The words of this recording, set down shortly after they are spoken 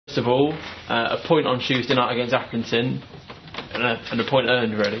First of all, a point on Tuesday night against Accrington, and a point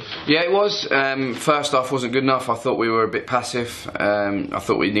earned, really. Yeah, it was. First half wasn't good enough. I thought we were a bit passive. I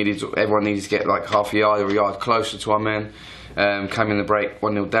thought everyone needed to get like half a yard or a yard closer to our men. Came in the break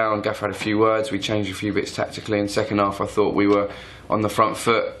 1-0 down. Gaffer had a few words. We changed a few bits tactically. In the second half, I thought we were on the front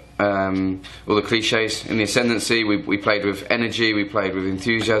foot. All the cliches in the ascendancy. We played with energy. We played with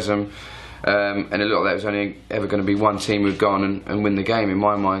enthusiasm. And it looked like there was only ever going to be one team who'd go on and win the game, in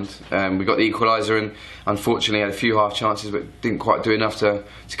my mind. We got the equaliser and unfortunately had a few half chances, but didn't quite do enough to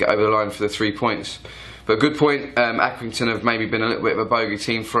get over the line for the 3 points. But a good point. Accrington have maybe been a little bit of a bogey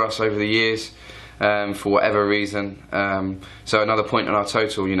team for us over the years, for whatever reason. So another point on our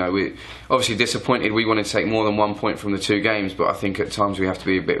total. You know, we obviously disappointed. We wanted to take more than 1 point from the 2 games, but I think at times we have to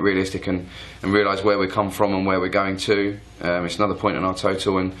be a bit realistic and realise where we come from and where we're going to. It's another point on our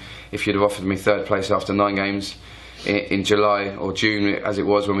total, and if you'd have offered me 3rd place after 9 games in July or June, as it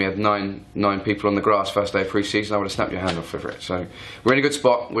was when we had nine people on the grass first day of pre-season, I would have snapped your hand off for it. So we're in a good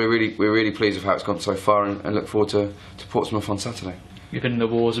spot. We're really pleased with how it's gone so far, and look forward to Portsmouth on Saturday. You've been in the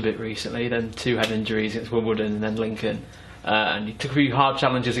wars a bit recently, then 2 head injuries against Wimbledon and then Lincoln. And you took a few hard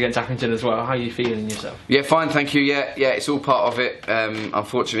challenges against Accrington as well. How are you feeling yourself? Yeah, fine, thank you. Yeah, it's all part of it.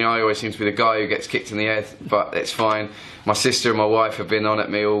 Unfortunately, I always seem to be the guy who gets kicked in the head, but it's fine. My sister and my wife have been on at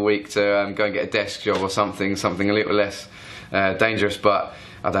me all week to go and get a desk job or something a little less dangerous, but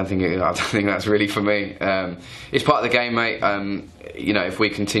I don't think that's really for me. It's part of the game, mate. You know, if we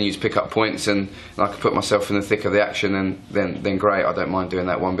continue to pick up points and I can put myself in the thick of the action, then great. I don't mind doing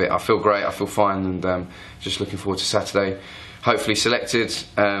that one bit. I feel great. I feel fine, and just looking forward to Saturday. Hopefully selected.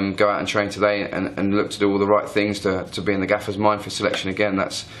 Go out and train today and look to do all the right things to be in the gaffer's mind for selection again.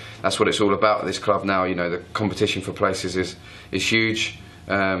 That's what it's all about at this club now. You know, the competition for places is huge.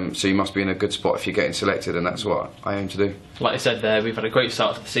 So you must be in a good spot if you're getting selected, and that's what I aim to do. Like I said there, we've had a great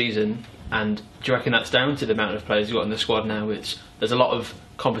start to the season, and do you reckon that's down to the amount of players you've got in the squad now? There's a lot of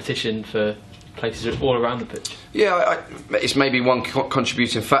competition for places all around the pitch. Yeah, it's maybe one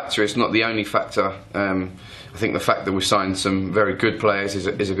contributing factor. It's not the only factor. I think the fact that we've signed some very good players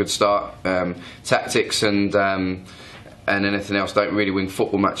is a good start. Tactics and anything else don't really win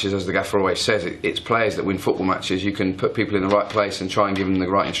football matches, as the gaffer always says. It's players that win football matches. You can put people in the right place and try and give them the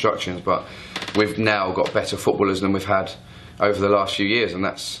right instructions, but we've now got better footballers than we've had over the last few years, and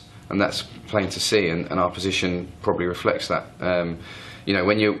that's plain to see, and our position probably reflects that. You know,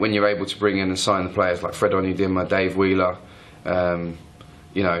 when you're able to bring in and sign the players like Fred Onyedim, Dave Wheeler,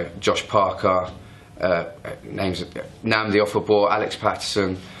 you know, Josh Parker, names Namdi Offabor, Alex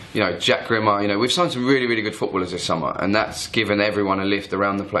Patterson, you know, Jack Grimmer. You know, we've signed some really good footballers this summer, and that's given everyone a lift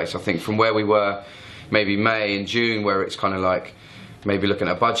around the place. I think from where we were maybe May and June, where it's kind of like maybe looking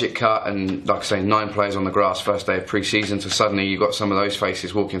at a budget cut and, like I say, 9 players on the grass first day of pre-season, to suddenly you've got some of those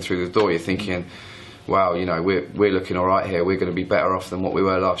faces walking through the door. You're thinking, wow, you know, we're looking all right here. We're going to be better off than what we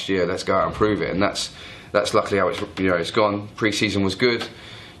were last year. Let's go out and prove it. And that's luckily how it's gone. Pre-season was good.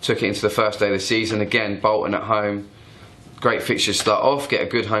 Took it into the first day of the season. Again, Bolton at home. Great fixtures start off, get a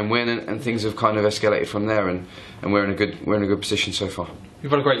good home win, and things have kind of escalated from there. And we're in a good position so far.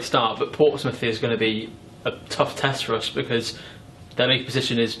 We've had a great start, but Portsmouth is going to be a tough test for us because their league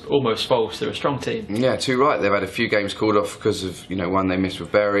position is almost false. They're a strong team. Yeah, too right. They've had a few games called off because of, you know, one they missed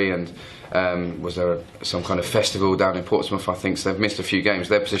with Bury, and was there some kind of festival down in Portsmouth, I think. So they've missed a few games.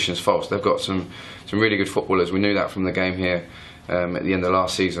 Their position's false. They've got some really good footballers. We knew that from the game here at the end of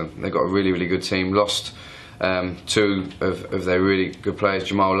last season. They've got a really good team. Lost 2 of their really good players,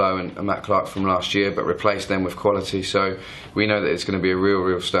 Jamal Lowe and Matt Clark, from last year, but replaced them with quality. So we know that it's going to be a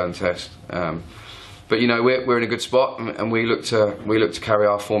real stern test. But you know, we're in a good spot, and we look to carry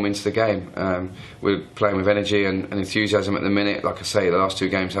our form into the game. We're playing with energy and enthusiasm at the minute. Like I say, the last 2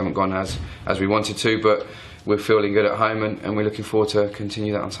 games haven't gone as we wanted to, but we're feeling good at home, and we're looking forward to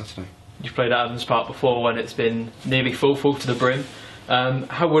continue that on Saturday. You've played at Adams Park before when it's been nearly full to the brim.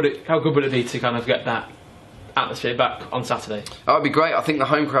 How good would it be to kind of get that atmosphere back on Saturday? Oh, it'd be great. I think the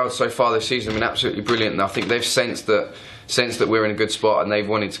home crowd so far this season have been absolutely brilliant, and I think they've sensed that we're in a good spot, and they've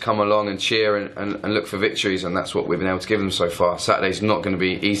wanted to come along and cheer and look for victories, and that's what we've been able to give them so far. Saturday's not going to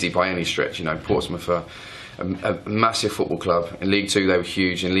be easy by any stretch. You know, Portsmouth are a massive football club. In League 2 they were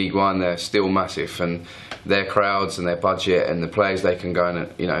huge. In League 1 they're still massive, and their crowds and their budget and the players they can go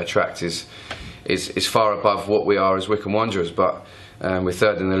and, you know, attract is far above what we are as Wycombe Wanderers. But we're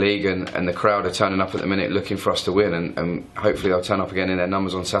 3rd in the league, and the crowd are turning up at the minute looking for us to win, and hopefully they'll turn up again in their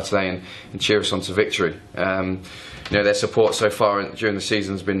numbers on Saturday and cheer us on to victory. You know, their support so far during the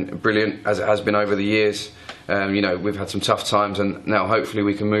season has been brilliant, as it has been over the years. You know, we've had some tough times, and now hopefully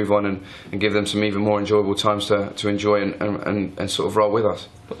we can move on and give them some even more enjoyable times to enjoy and sort of roll with us.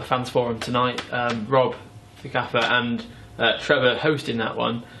 got the fans forum tonight. Rob, the gaffer, and Trevor hosting that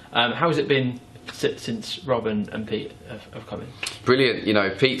one. How has it been since Rob and Pete have come in? Brilliant. You know,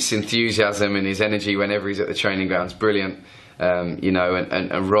 Pete's enthusiasm and his energy whenever he's at the training ground's brilliant. You know,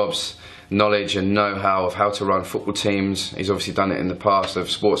 and Rob's knowledge and know-how of how to run football teams. He's obviously done it in the past of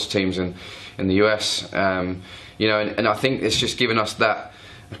sports teams in the US. You know, and I think it's just given us that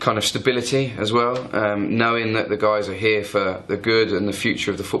kind of stability as well, knowing that the guys are here for the good and the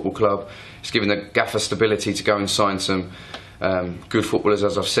future of the football club. It's given the gaffer stability to go and sign some good footballers,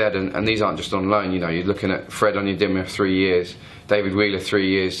 as I've said, and these aren't just on loan. You know, you're looking at Fred Onyedinma 3 years, David Wheeler 3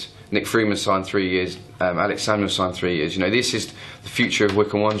 years, Nick Freeman signed 3 years, Alex Samuel signed 3 years. You know, this is the future of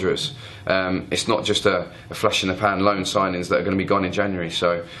Wycombe Wanderers. It's not just a flash in the pan loan signings that are going to be gone in January.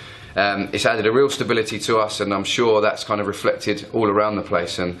 So it's added a real stability to us, and I'm sure that's kind of reflected all around the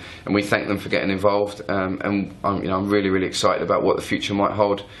place. And we thank them for getting involved. And I'm really excited about what the future might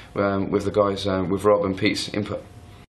hold with the guys, with Rob and Pete's input.